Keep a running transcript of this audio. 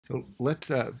So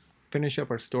let's finish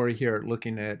up our story here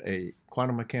looking at a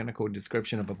quantum mechanical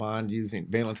description of a bond using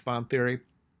valence bond theory.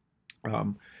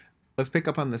 Um, let's pick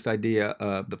up on this idea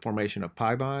of the formation of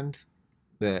pi bonds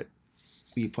that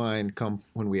we find come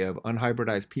when we have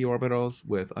unhybridized p orbitals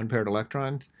with unpaired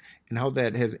electrons, and how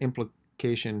that has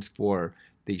implications for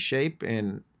the shape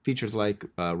and features like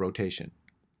rotation.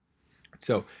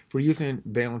 So if we're using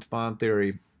valence bond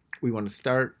theory, we want to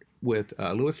start with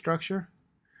Lewis structure.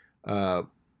 Uh,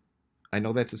 I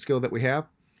know that's a skill that we have.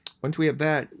 Once we have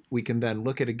that, we can then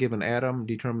look at a given atom,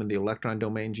 determine the electron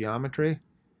domain geometry.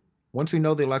 Once we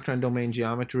know the electron domain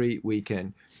geometry, we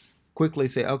can quickly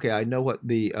say, okay, I know what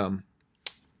the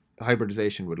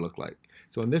hybridization would look like.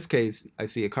 So in this case, I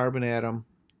see a carbon atom,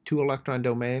 2 electron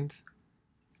domains,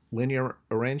 linear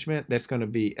arrangement. That's going to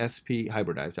be sp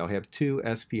hybridized. I'll have 2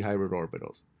 sp hybrid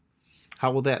orbitals.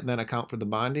 How will that then account for the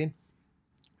bonding?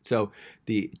 So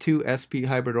the 2 sp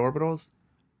hybrid orbitals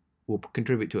will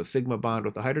contribute to a sigma bond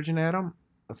with the hydrogen atom,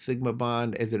 a sigma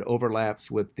bond as it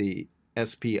overlaps with the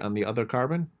sp on the other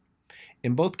carbon.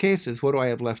 In both cases, what do I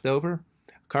have left over?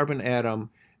 A carbon atom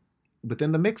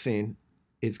within the mixing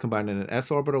is combining an s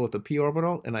orbital with a p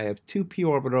orbital, and I have 2 p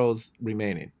orbitals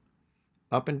remaining,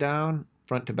 up and down,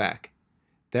 front to back.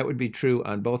 That would be true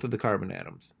on both of the carbon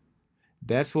atoms.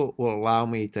 That's what will allow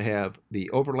me to have the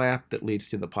overlap that leads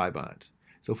to the pi bonds.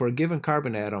 So for a given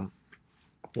carbon atom,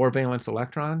 4 valence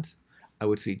electrons, I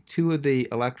would see 2 of the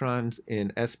electrons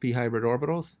in sp hybrid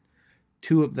orbitals,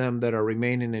 2 of them that are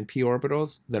remaining in p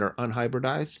orbitals that are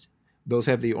unhybridized. Those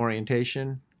have the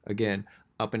orientation, again,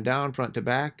 up and down, front to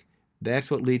back.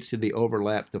 That's what leads to the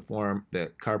overlap to form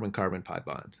the carbon-carbon pi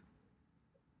bonds.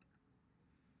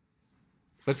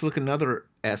 Let's look at another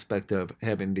aspect of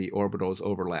having the orbitals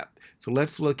overlap. So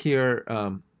let's look here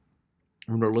when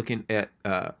we're looking at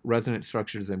resonance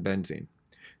structures in benzene.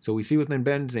 So we see within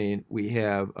benzene, we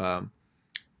have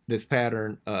this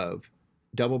pattern of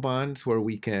double bonds where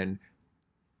we can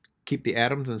keep the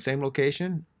atoms in the same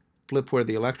location, flip where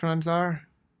the electrons are,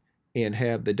 and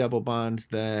have the double bonds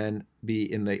then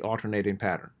be in the alternating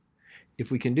pattern.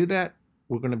 If we can do that,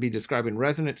 we're going to be describing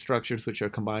resonance structures which are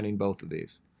combining both of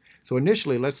these. So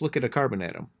initially, let's look at a carbon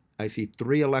atom. I see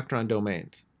 3 electron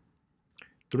domains.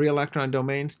 3 electron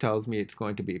domains tells me it's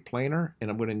going to be planar,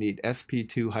 and I'm going to need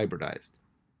sp2 hybridized.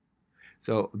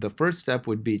 So the first step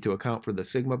would be to account for the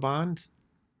sigma bonds.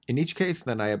 In each case,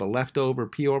 then I have a leftover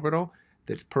p orbital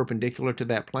that's perpendicular to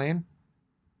that plane.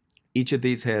 Each of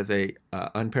these has a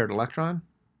unpaired electron.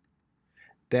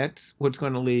 That's what's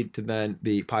going to lead to then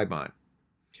the pi bond.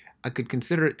 I could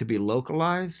consider it to be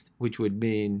localized, which would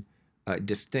mean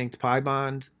distinct pi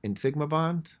bonds and sigma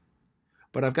bonds.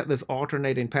 But I've got this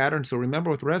alternating pattern. So remember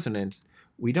with resonance,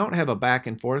 we don't have a back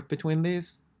and forth between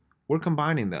these. We're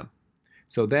combining them.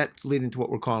 So that's leading to what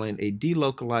we're calling a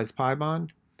delocalized pi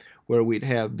bond, where we'd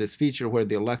have this feature where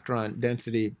the electron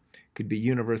density could be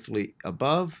universally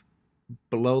above,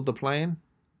 below the plane.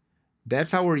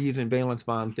 That's how we're using valence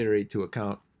bond theory to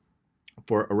account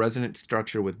for a resonance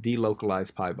structure with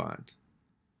delocalized pi bonds.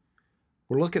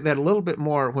 We'll look at that a little bit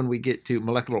more when we get to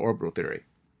molecular orbital theory.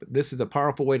 But this is a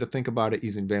powerful way to think about it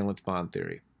using valence bond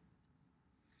theory.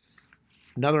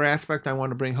 Another aspect I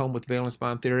want to bring home with valence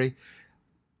bond theory,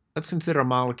 let's consider a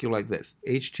molecule like this,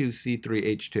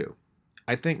 H2C3H2.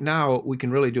 I think now we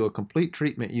can really do a complete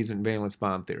treatment using valence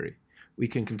bond theory. We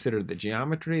can consider the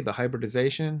geometry, the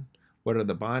hybridization, what are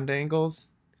the bond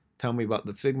angles, tell me about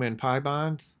the sigma and pi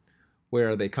bonds, where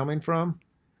are they coming from.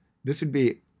 This would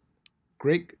be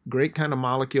great kind of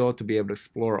molecule to be able to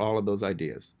explore all of those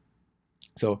ideas.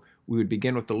 So we would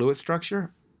begin with the Lewis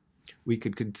structure. We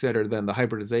could consider then the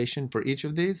hybridization for each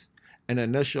of these. An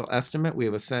initial estimate, we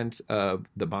have a sense of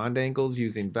the bond angles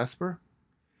using VSEPR.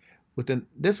 Within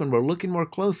this one, we're looking more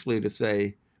closely to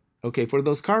say, okay, for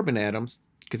those carbon atoms,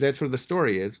 because that's where the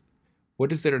story is,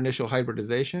 what is their initial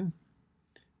hybridization?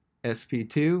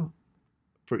 sp2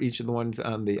 for each of the ones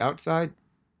on the outside,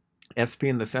 sp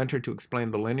in the center to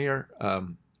explain the linear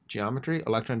geometry,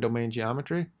 electron domain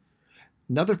geometry.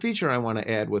 Another feature I want to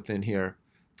add within here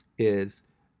is,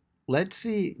 let's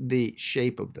see the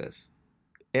shape of this.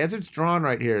 As it's drawn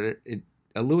right here,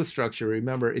 a Lewis structure,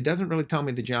 remember, it doesn't really tell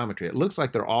me the geometry. It looks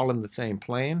like they're all in the same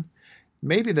plane.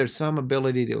 Maybe there's some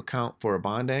ability to account for a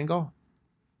bond angle.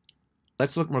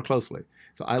 Let's look more closely.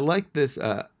 So I like this,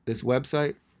 this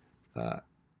website.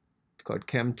 It's called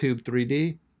ChemTube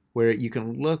 3D, where you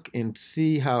can look and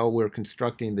see how we're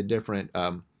constructing the different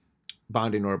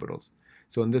bonding orbitals.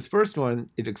 So in this first one,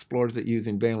 it explores it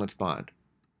using valence bond.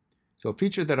 So a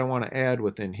feature that I want to add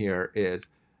within here is,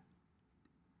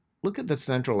 look at the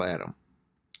central atom.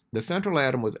 The central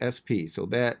atom was sp, so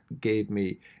that gave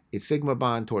me a sigma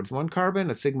bond towards one carbon,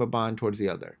 a sigma bond towards the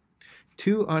other.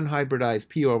 Two unhybridized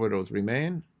p orbitals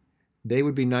remain. They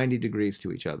would be 90 degrees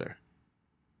to each other.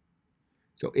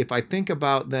 So if I think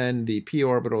about then the p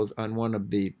orbitals on one of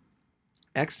the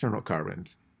external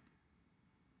carbons,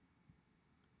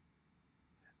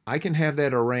 I can have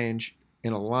that arranged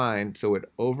in a line so it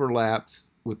overlaps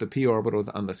with the p orbitals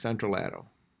on the central atom.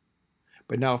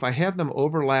 But now if I have them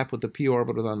overlap with the p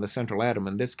orbitals on the central atom,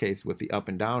 in this case with the up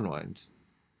and down ones,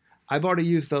 I've already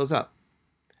used those up.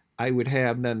 I would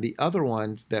have then the other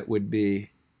ones that would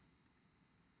be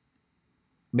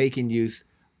making use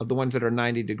of the ones that are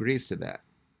 90 degrees to that.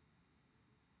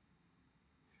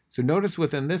 So notice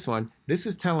within this one, this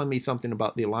is telling me something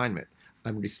about the alignment.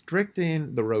 I'm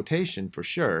restricting the rotation for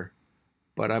sure,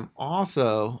 but I'm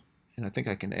also, and I think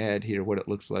I can add here what it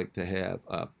looks like to have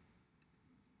a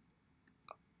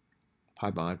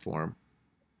pi bond form.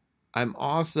 I'm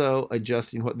also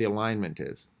adjusting what the alignment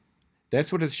is.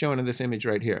 That's what is shown in this image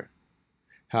right here.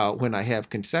 How when I have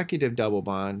consecutive double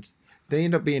bonds, they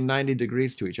end up being 90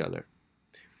 degrees to each other.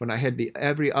 When I had the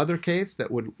every other case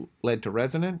that would lead to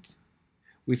resonance,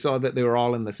 we saw that they were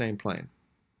all in the same plane.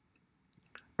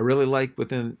 I really like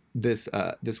within this,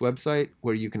 this website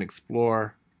where you can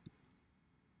explore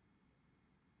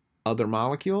other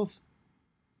molecules.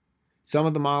 Some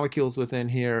of the molecules within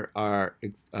here are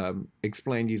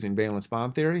explained using valence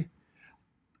bond theory.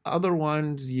 Other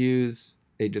ones use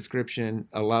a description,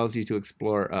 allows you to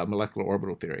explore molecular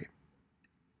orbital theory.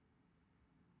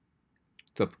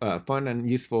 It's a fun and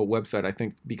useful website, I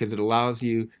think, because it allows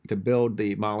you to build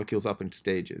the molecules up in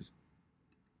stages.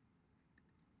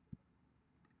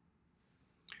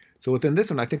 So within this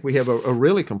one, I think we have a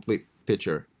really complete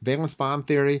picture. Valence bond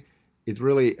theory is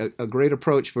really a great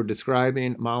approach for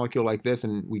describing a molecule like this,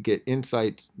 and we get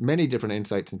insights, many different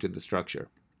insights into the structure.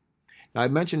 Now, I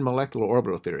mentioned molecular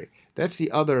orbital theory. That's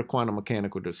the other quantum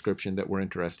mechanical description that we're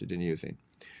interested in using.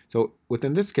 So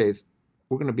within this case,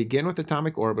 we're going to begin with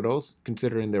atomic orbitals,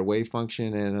 considering their wave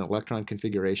function and electron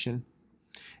configuration.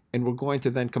 And we're going to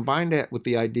then combine that with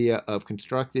the idea of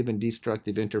constructive and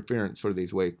destructive interference for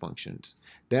these wave functions.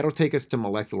 That'll take us to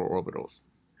molecular orbitals.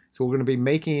 So we're going to be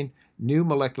making new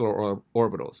molecular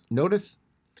orbitals. Notice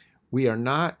we are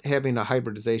not having a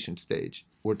hybridization stage.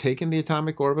 We're taking the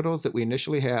atomic orbitals that we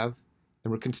initially have,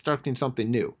 and we're constructing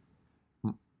something new.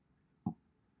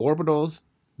 Orbitals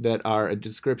that are a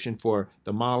description for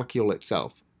the molecule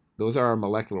itself. Those are our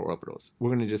molecular orbitals.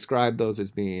 We're going to describe those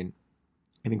as being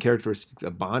having characteristics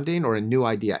of bonding, or a new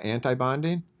idea,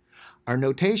 anti-bonding. Our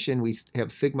notation, we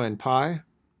have sigma and pi,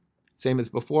 same as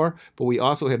before, but we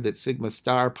also have that sigma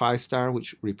star, pi star,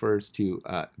 which refers to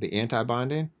the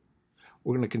anti-bonding.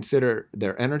 We're going to consider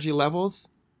their energy levels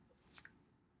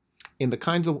in the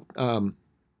kinds of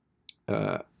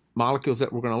molecules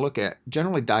that we're going to look at,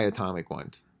 generally diatomic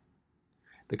ones.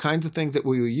 The kinds of things that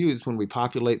we will use when we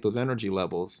populate those energy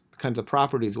levels, the kinds of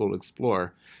properties we'll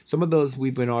explore, some of those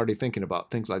we've been already thinking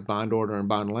about, things like bond order and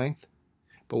bond length,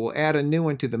 but we'll add a new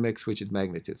one to the mix, which is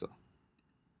magnetism.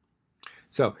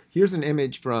 So here's an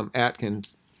image from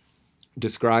Atkins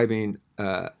describing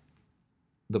the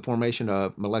formation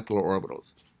of molecular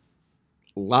orbitals.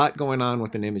 A lot going on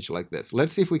with an image like this.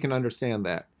 Let's see if we can understand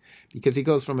that, because he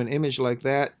goes from an image like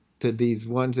that to these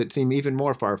ones that seem even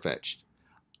more far-fetched.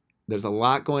 There's a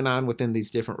lot going on within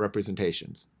these different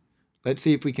representations. Let's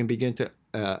see if we can begin to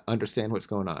understand what's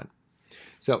going on.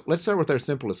 So let's start with our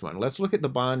simplest one. Let's look at the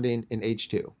bonding in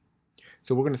H2.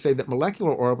 So we're going to say that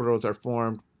molecular orbitals are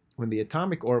formed when the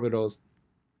atomic orbitals,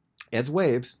 as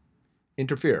waves,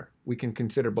 interfere. We can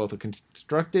consider both a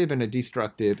constructive and a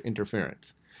destructive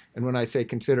interference. And when I say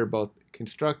consider both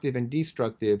constructive and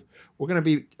destructive, we're going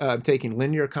to be taking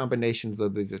linear combinations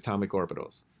of these atomic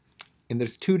orbitals. And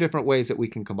there's two different ways that we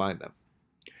can combine them.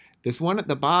 This one at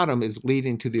the bottom is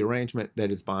leading to the arrangement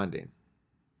that is bonding.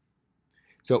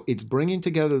 So it's bringing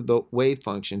together the wave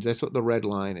functions, that's what the red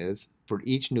line is, for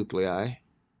each nuclei.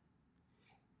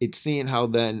 It's seeing how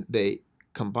then they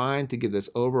combine to give this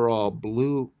overall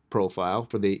blue profile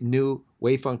for the new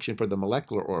wave function for the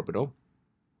molecular orbital.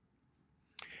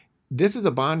 This is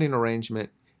a bonding arrangement.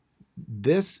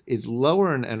 This is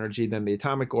lower in energy than the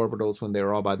atomic orbitals when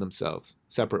they're all by themselves,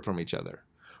 separate from each other.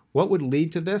 What would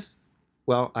lead to this?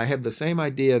 Well, I have the same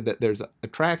idea that there's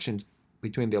attractions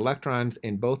between the electrons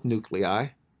in both nuclei.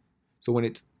 So when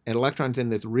it's an electron's in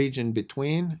this region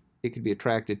between, it could be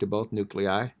attracted to both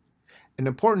nuclei. An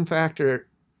important factor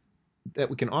that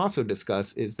we can also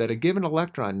discuss is that a given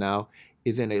electron now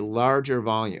is in a larger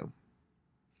volume.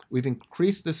 We've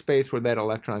increased the space where that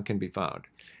electron can be found.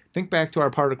 Think back to our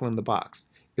particle in the box.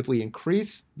 If we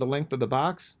increase the length of the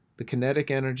box, the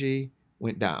kinetic energy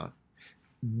went down.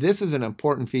 This is an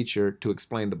important feature to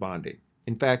explain the bonding.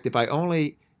 In fact, if I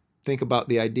only think about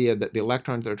the idea that the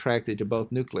electrons are attracted to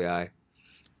both nuclei,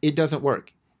 it doesn't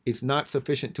work. It's not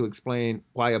sufficient to explain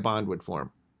why a bond would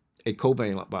form, a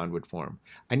covalent bond would form.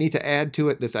 I need to add to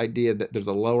it this idea that there's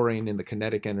a lowering in the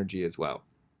kinetic energy as well.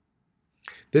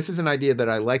 This is an idea that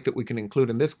I like that we can include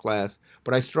in this class,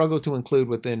 but I struggle to include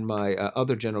within my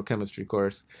other general chemistry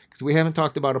course because we haven't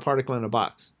talked about a particle in a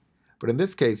box. But in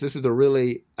this case, this is a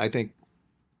really, I think,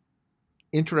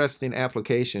 interesting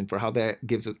application for how that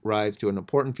gives rise to an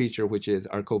important feature, which is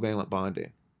our covalent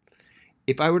bonding.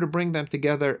 If I were to bring them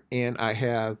together and I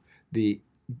have the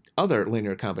other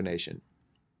linear combination,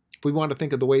 if we want to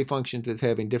think of the wave functions as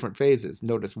having different phases,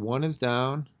 notice one is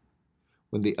down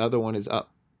when the other one is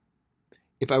up.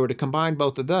 If I were to combine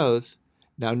both of those,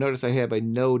 now notice I have a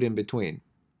node in between.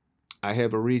 I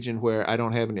have a region where I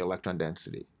don't have any electron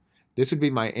density. This would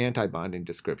be my anti-bonding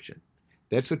description.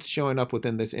 That's what's showing up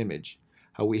within this image.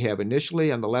 How we have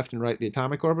initially on the left and right the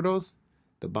atomic orbitals,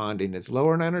 the bonding is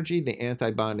lower in energy, the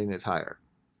anti-bonding is higher.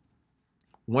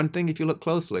 One thing, if you look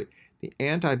closely, the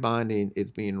anti-bonding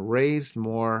is being raised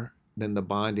more than the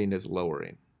bonding is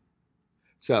lowering.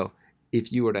 So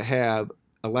if you were to have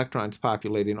electrons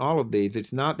populating all of these,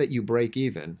 it's not that you break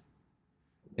even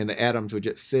and the atoms would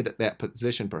just sit at that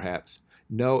position perhaps.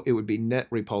 No, it would be net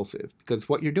repulsive, because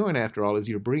what you're doing after all is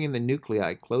you're bringing the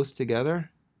nuclei close together,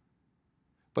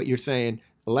 but you're saying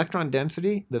electron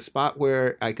density, the spot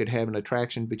where I could have an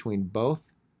attraction between both,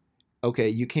 okay,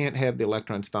 you can't have the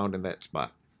electrons found in that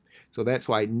spot. So that's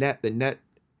why the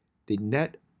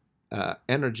net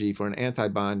energy for an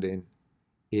anti-bonding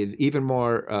is even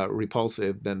more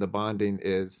repulsive than the bonding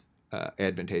is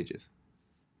advantageous.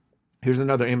 Here's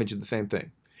another image of the same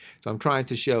thing. So I'm trying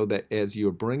to show that as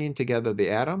you're bringing together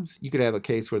the atoms, you could have a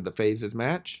case where the phases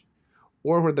match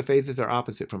or where the phases are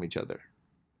opposite from each other.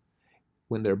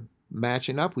 When they're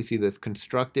matching up, we see this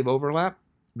constructive overlap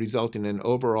resulting in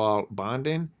overall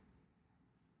bonding.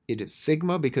 It is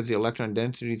sigma because the electron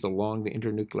density is along the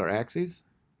internuclear axes.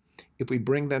 If we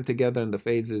bring them together and the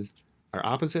phases are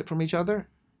opposite from each other,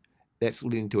 that's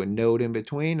leading to a node in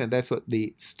between, and that's what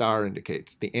the star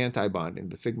indicates, the anti-bonding,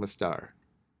 the sigma star.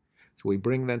 So we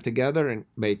bring them together and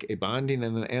make a bonding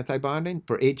and an anti-bonding.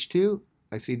 For H2,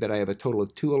 I see that I have a total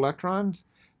of 2 electrons.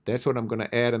 That's what I'm going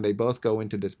to add, and they both go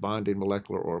into this bonding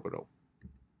molecular orbital.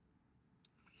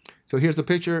 So here's a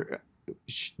picture,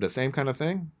 the same kind of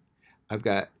thing. I've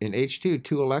got in H2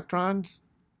 2 electrons,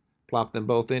 plop them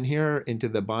both in here into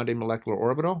the bonding molecular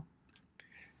orbital.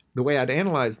 The way I'd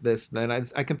analyze this, then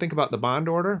I can think about the bond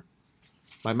order.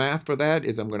 My math for that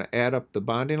is I'm going to add up the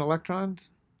bonding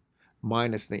electrons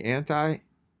minus the anti,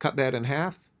 cut that in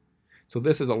half. So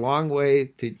this is a long way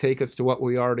to take us to what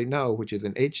we already know, which is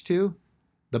in H2,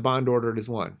 the bond order is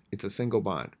 1. It's a single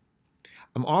bond.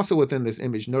 I'm also within this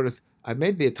image, notice I've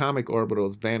made the atomic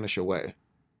orbitals vanish away.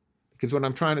 Because what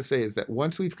I'm trying to say is that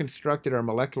once we've constructed our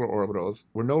molecular orbitals,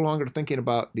 we're no longer thinking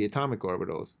about the atomic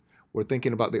orbitals. We're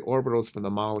thinking about the orbitals from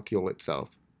the molecule itself.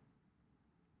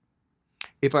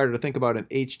 If I were to think about an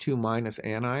H2 minus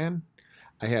anion,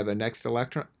 I have a next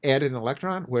electron, added an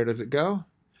electron. Where does it go?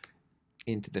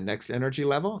 Into the next energy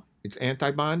level. It's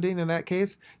anti-bonding in that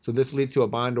case. So this leads to a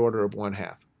bond order of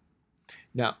 1/2.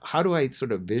 Now, how do I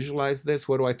sort of visualize this?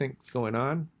 What do I think is going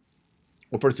on?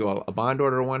 Well, first of all, a bond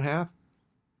order of 1/2.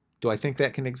 Do I think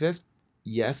that can exist?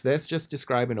 Yes, that's just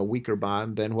describing a weaker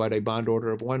bond than what a bond order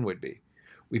of 1 would be.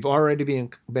 We've already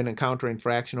been encountering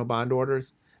fractional bond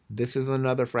orders. This is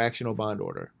another fractional bond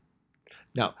order.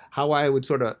 Now, how I would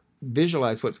sort of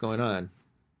visualize what's going on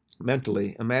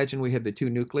mentally, imagine we have the 2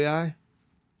 nuclei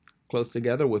close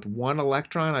together with 1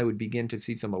 electron. I would begin to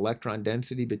see some electron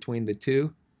density between the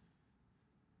 2.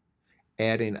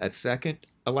 Adding a second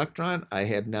electron, I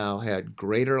have now had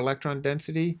greater electron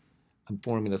density. I'm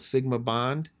forming a sigma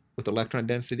bond with electron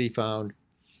density found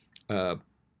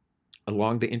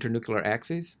along the internuclear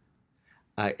axes.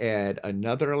 I add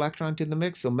another electron to the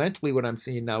mix. So mentally what I'm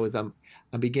seeing now is I'm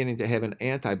beginning to have an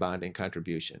anti-bonding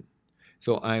contribution.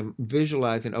 So I'm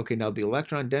visualizing, okay, now the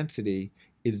electron density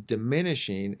is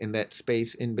diminishing in that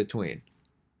space in between,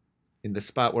 in the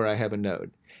spot where I have a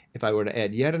node. If I were to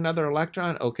add yet another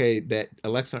electron, okay, that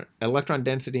electron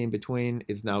density in between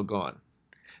is now gone.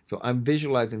 So I'm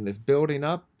visualizing this building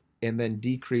up and then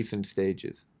decrease in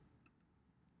stages.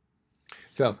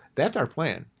 So that's our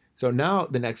plan. So now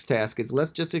the next task is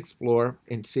let's just explore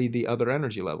and see the other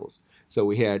energy levels. So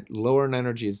we had lower in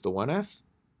energy is the 1s.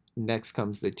 Next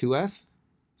comes the 2s.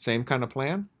 Same kind of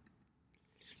plan.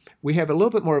 We have a little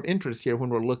bit more of interest here when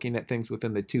we're looking at things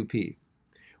within the 2p.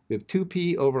 We have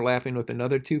 2p overlapping with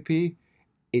another 2p.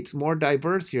 It's more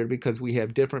diverse here because we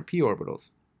have different p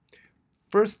orbitals.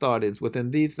 First thought is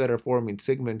within these that are forming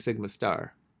sigma and sigma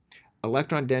star,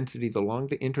 electron densities along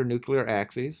the internuclear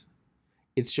axes.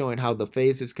 It's showing how the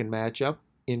phases can match up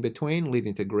in between,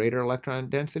 leading to greater electron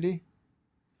density,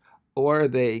 or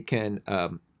they can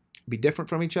be different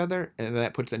from each other, and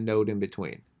that puts a node in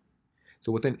between.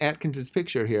 So within Atkinson's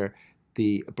picture here,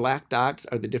 the black dots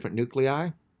are the different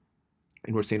nuclei,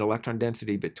 and we're seeing electron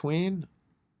density between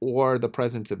or the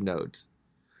presence of nodes.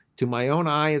 To my own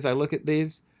eye, as I look at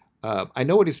these, I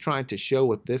know what he's trying to show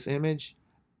with this image.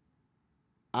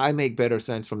 I make better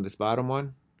sense from this bottom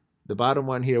one. The bottom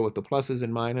one here with the pluses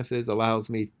and minuses allows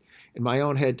me, in my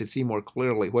own head, to see more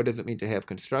clearly what does it mean to have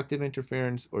constructive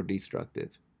interference or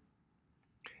destructive.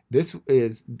 This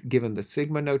is given the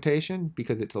sigma notation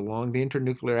because it's along the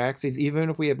internuclear axis. Even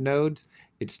if we have nodes,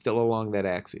 it's still along that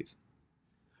axis.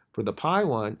 For the pi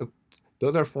one,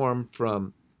 those are formed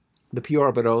from the p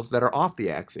orbitals that are off the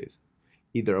axis,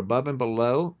 either above and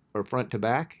below or front to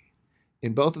back.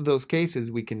 In both of those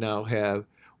cases, we can now have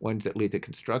ones that lead to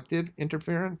constructive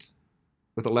interference,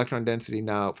 with electron density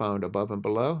now found above and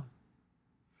below,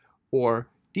 or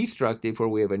destructive, where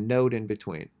we have a node in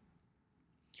between.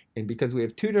 And because we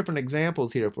have two different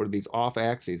examples here for these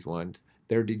off-axis ones,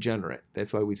 they're degenerate.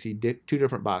 That's why we see two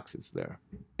different boxes there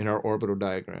in our orbital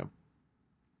diagram.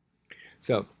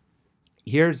 So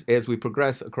here's, as we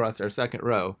progress across our second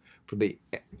row, for the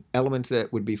elements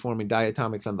that would be forming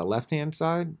diatomics on the left-hand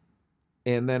side,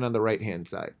 and then on the right-hand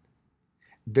side.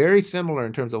 Very similar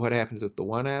in terms of what happens with the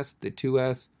 1s, the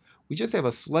 2s. We just have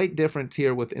a slight difference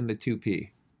here within the 2p.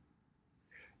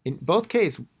 In both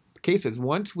cases,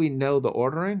 once we know the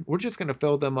ordering, we're just going to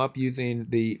fill them up using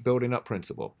the building up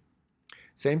principle.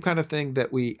 Same kind of thing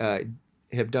that we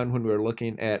have done when we were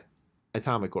looking at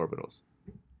atomic orbitals.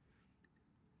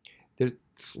 There's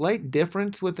slight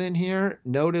difference within here.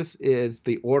 Notice is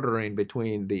the ordering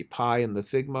between the pi and the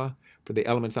sigma for the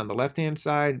elements on the left-hand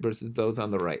side versus those on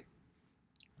the right.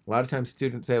 A lot of times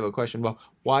students have a question, well,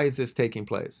 why is this taking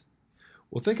place?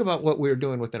 Well, think about what we're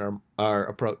doing within our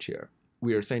approach here.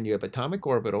 We are saying you have atomic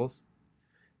orbitals.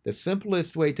 The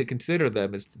simplest way to consider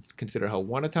them is to consider how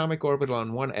one atomic orbital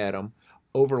on one atom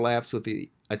overlaps with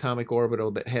the atomic orbital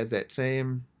that has that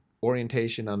same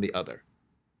orientation on the other.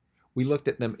 We looked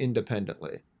at them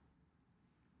independently.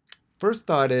 First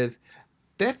thought is,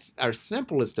 that's our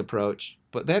simplest approach,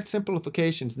 but that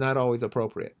simplification is not always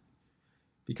appropriate.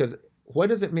 Because what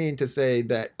does it mean to say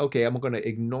that, okay, I'm going to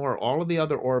ignore all of the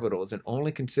other orbitals and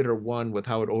only consider one with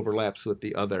how it overlaps with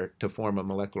the other to form a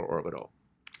molecular orbital?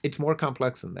 It's more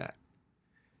complex than that.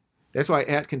 That's why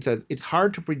Atkins says it's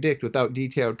hard to predict without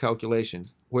detailed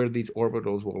calculations where these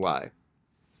orbitals will lie.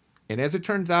 And as it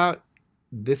turns out,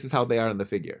 this is how they are in the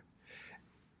figure.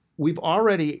 We've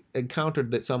already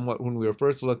encountered that somewhat when we were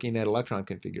first looking at electron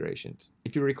configurations.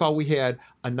 If you recall, we had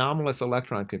anomalous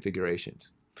electron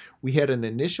configurations. We had an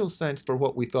initial sense for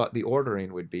what we thought the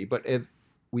ordering would be, but as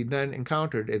we then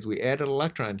encountered, as we added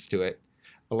electrons to it,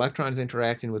 electrons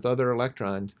interacting with other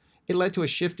electrons, it led to a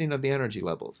shifting of the energy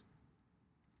levels.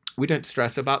 We didn't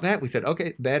stress about that. We said,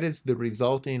 okay, that is the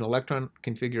resulting electron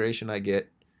configuration I get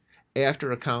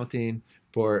after accounting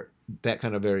for that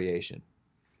kind of variation.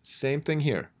 Same thing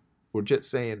here. We're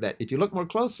just saying that if you look more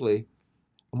closely,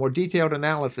 a more detailed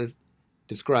analysis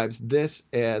describes this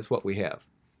as what we have.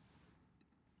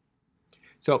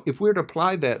 So if we were to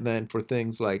apply that then for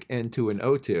things like N2 and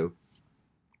O2,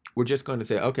 we're just going to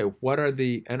say, okay, what are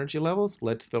the energy levels?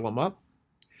 Let's fill them up.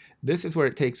 This is where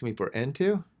it takes me for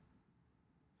N2.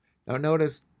 Now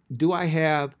notice, do I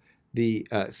have the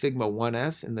sigma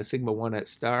 1s and the sigma 1s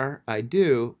star? I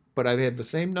do, but I have the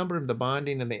same number of the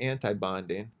bonding and the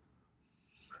anti-bonding.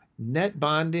 Net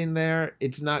bonding there,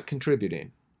 it's not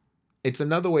contributing. It's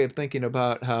another way of thinking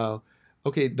about how,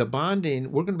 okay, the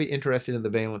bonding, we're going to be interested in the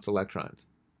valence electrons.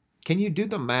 Can you do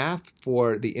the math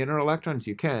for the inner electrons?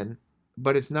 You can,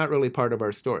 but it's not really part of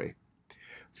our story.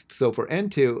 So for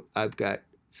N2, I've got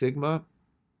sigma,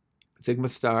 sigma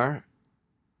star.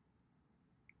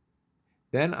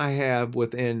 Then I have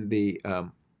within the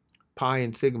pi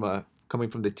and sigma coming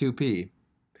from the 2p,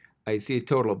 I see a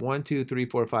total of 1, 2, 3,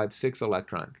 4, 5, 6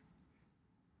 electrons.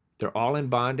 They're all in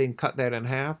bonding, cut that in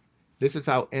half. This is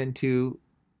how N2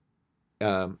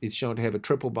 is shown to have a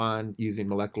triple bond using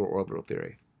molecular orbital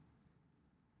theory.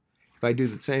 If I do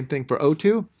the same thing for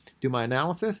O2, do my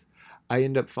analysis, I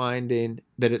end up finding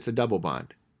that it's a double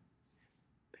bond.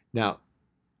 Now,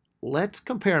 let's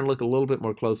compare and look a little bit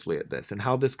more closely at this and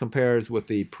how this compares with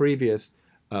the previous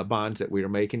bonds that we were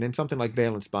making in something like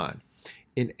valence bond.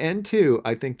 In N2,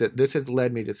 I think that this has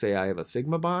led me to say I have a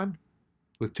sigma bond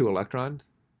with 2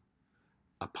 electrons.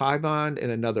 a pi bond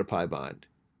and another pi bond,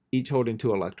 each holding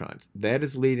 2 electrons. That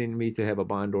is leading me to have a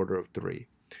bond order of 3.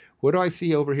 What do I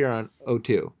see over here on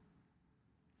O2?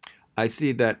 I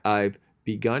see that I've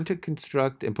begun to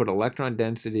construct and put electron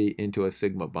density into a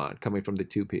sigma bond coming from the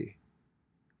 2p.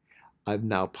 I've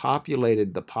now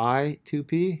populated the pi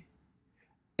 2p,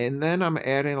 and then I'm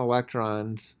adding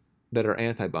electrons that are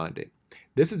antibonding.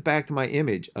 This is back to my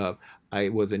image of I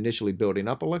was initially building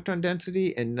up electron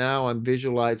density, and now I'm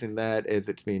visualizing that as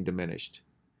it's being diminished.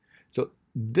 So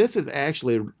this is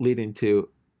actually leading to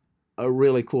a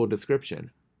really cool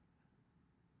description.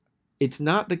 It's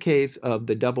not the case of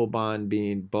the double bond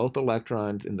being both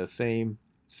electrons in the same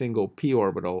single p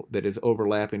orbital that is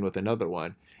overlapping with another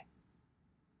one.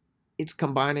 It's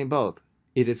combining both.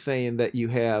 It is saying that you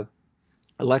have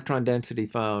electron density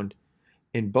found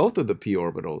in both of the p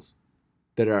orbitals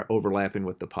that are overlapping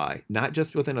with the pi, not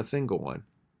just within a single one.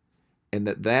 And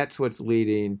that's what's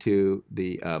leading to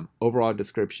the overall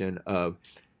description of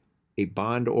a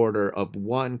bond order of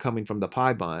 1 coming from the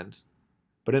pi bonds.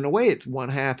 But in a way, it's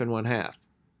 1/2 and 1/2.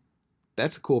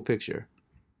 That's a cool picture.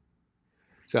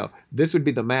 So this would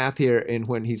be the math here, and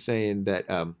when he's saying that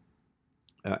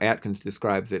Atkins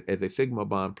describes it as a sigma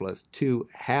bond plus 2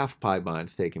 half pi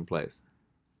bonds taking place.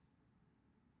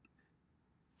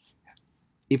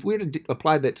 If we were to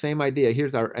apply that same idea,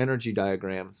 here's our energy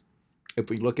diagrams. If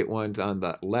we look at ones on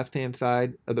the left-hand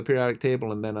side of the periodic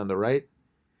table and then on the right,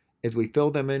 as we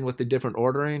fill them in with the different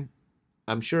ordering,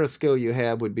 I'm sure a skill you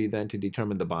have would be then to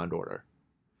determine the bond order.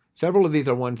 Several of these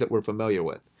are ones that we're familiar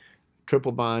with.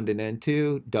 Triple bond in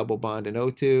N2, double bond in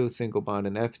O2, single bond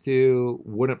in F2,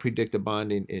 wouldn't predict a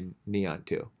bonding in neon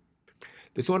 2.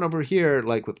 This one over here,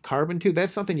 like with carbon 2,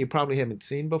 that's something you probably haven't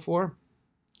seen before.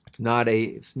 It's not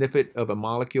a snippet of a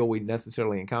molecule we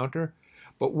necessarily encounter,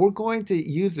 but we're going to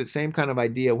use the same kind of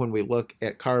idea when we look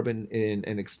at carbon in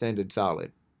an extended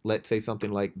solid. Let's say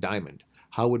something like diamond.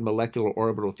 How would molecular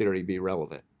orbital theory be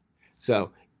relevant?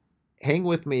 So hang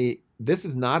with me. This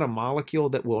is not a molecule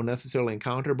that we'll necessarily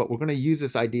encounter, but we're going to use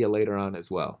this idea later on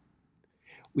as well.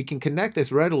 We can connect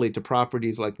this readily to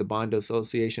properties like the bond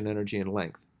dissociation energy and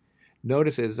length.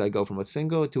 Notice as I go from a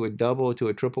single to a double to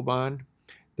a triple bond,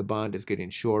 the bond is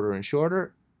getting shorter and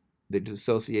shorter. The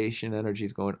dissociation energy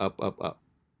is going up, up, up.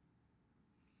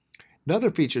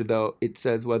 Another feature, though, it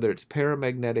says whether it's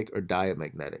paramagnetic or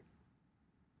diamagnetic.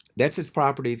 That's its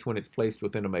properties when it's placed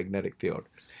within a magnetic field.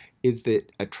 Is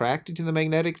it attracted to the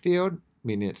magnetic field,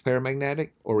 meaning it's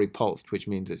paramagnetic, or repulsed, which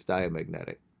means it's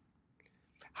diamagnetic?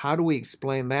 How do we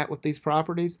explain that with these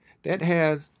properties? That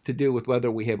has to do with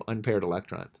whether we have unpaired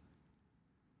electrons.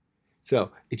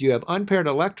 So if you have unpaired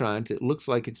electrons, it looks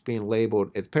like it's being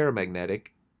labeled as paramagnetic.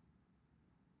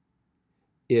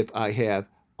 If I have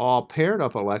all paired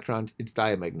up electrons, it's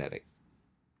diamagnetic.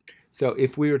 So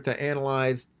if we were to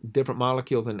analyze different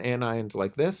molecules and anions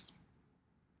like this,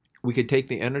 we could take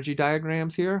the energy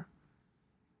diagrams here,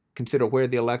 consider where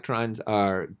the electrons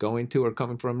are going to or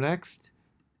coming from next,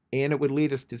 and it would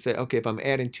lead us to say, okay, if I'm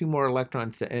adding 2 more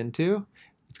electrons to N2,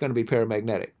 it's going to be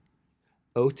paramagnetic.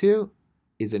 O2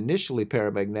 is initially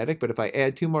paramagnetic, but if I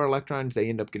add 2 more electrons, they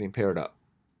end up getting paired up.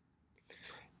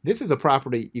 This is a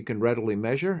property you can readily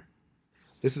measure.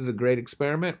 This is a great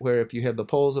experiment where if you have the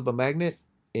poles of a magnet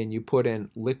and you put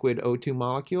in liquid O2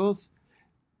 molecules,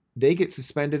 they get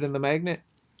suspended in the magnet.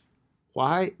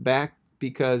 Why?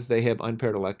 Because they have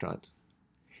unpaired electrons.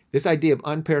 This idea of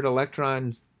unpaired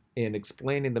electrons and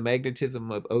explaining the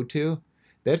magnetism of O2,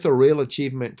 that's a real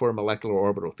achievement for molecular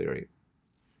orbital theory.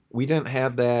 We didn't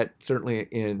have that certainly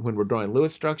when we're drawing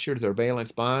Lewis structures or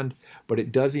valence bond, but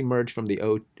it does emerge from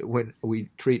when we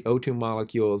treat O2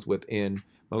 molecules within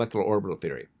molecular orbital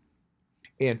theory.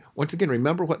 And once again,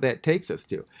 remember what that takes us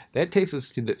to. That takes us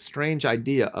to that strange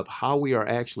idea of how we are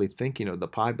actually thinking of the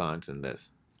pi bonds in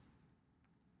this.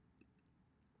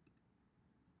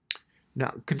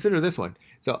 Now, consider this one.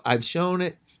 So I've shown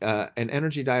it an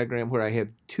energy diagram where I have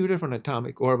 2 different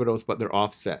atomic orbitals, but they're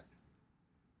offset.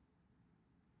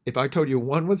 If I told you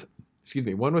one was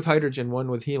hydrogen,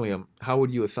 one was helium, how would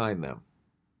you assign them?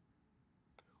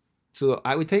 So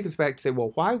I would take us back to say,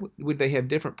 well, why would they have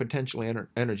different potential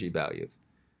energy values?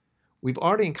 We've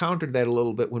already encountered that a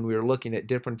little bit when we were looking at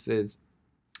differences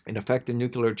in effective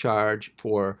nuclear charge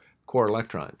for core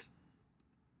electrons.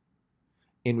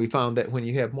 And we found that when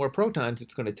you have more protons,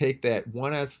 it's going to take that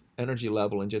 1s energy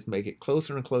level and just make it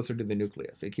closer and closer to the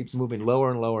nucleus. It keeps moving lower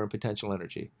and lower in potential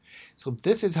energy. So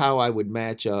this is how I would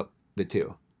match up the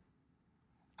 2.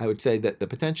 I would say that the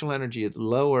potential energy is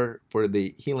lower for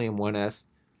the helium 1s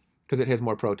because it has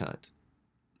more protons.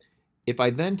 If I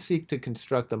then seek to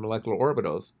construct the molecular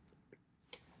orbitals,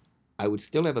 I would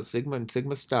still have a sigma and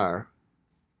sigma star,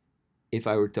 if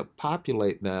I were to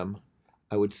populate them,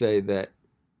 I would say that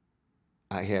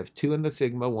I have 2 in the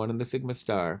sigma, 1 in the sigma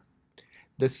star.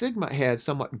 The sigma has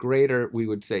somewhat greater, we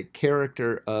would say,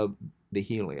 character of the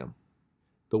helium,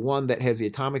 the one that has the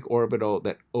atomic orbital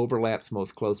that overlaps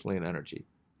most closely in energy.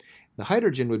 The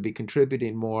hydrogen would be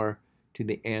contributing more to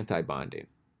the anti-bonding.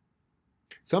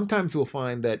 Sometimes we'll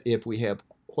find that if we have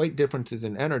quite differences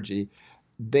in energy,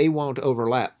 they won't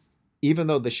overlap. Even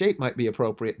though the shape might be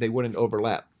appropriate, they wouldn't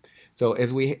overlap. So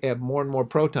as we have more and more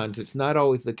protons, it's not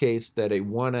always the case that a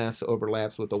 1s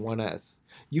overlaps with a 1s.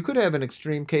 You could have an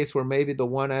extreme case where maybe the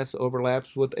 1s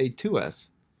overlaps with a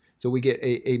 2s. So we get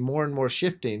a more and more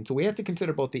shifting. So we have to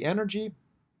consider both the energy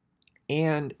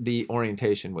and the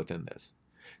orientation within this.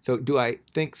 So do I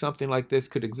think something like this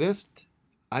could exist?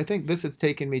 I think this has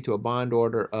taken me to a bond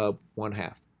order of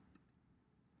 1/2.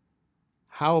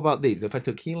 How about these? If I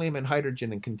took helium and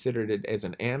hydrogen and considered it as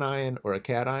an anion or a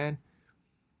cation,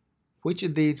 which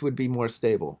of these would be more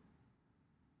stable?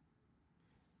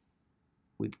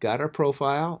 We've got our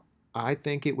profile. I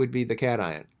think it would be the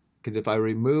cation, because if I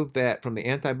remove that from the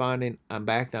antibonding, I'm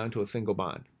back down to a single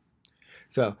bond.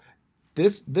 So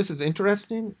this is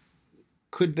interesting.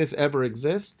 Could this ever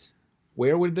exist?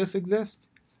 Where would this exist?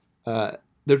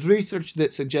 There's research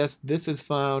that suggests this is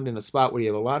found in a spot where you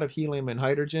have a lot of helium and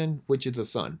hydrogen, which is the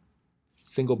sun.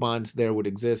 Single bonds there would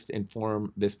exist and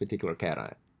form this particular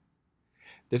cation.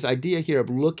 This idea here of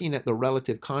looking at the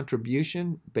relative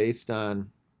contribution based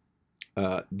on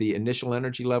the initial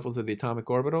energy levels of the atomic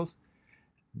orbitals,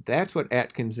 that's what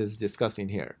Atkins is discussing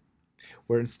here.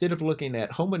 Where instead of looking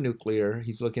at homonuclear,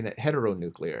 he's looking at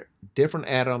heteronuclear, different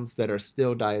atoms that are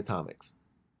still diatomics.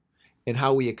 And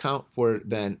how we account for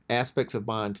then aspects of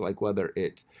bonds, like whether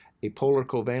it's a polar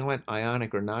covalent,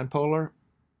 ionic, or nonpolar,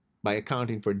 by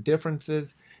accounting for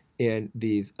differences in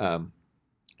these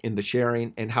in the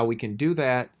sharing, and how we can do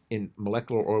that in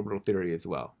molecular orbital theory as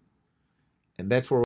well. And that's where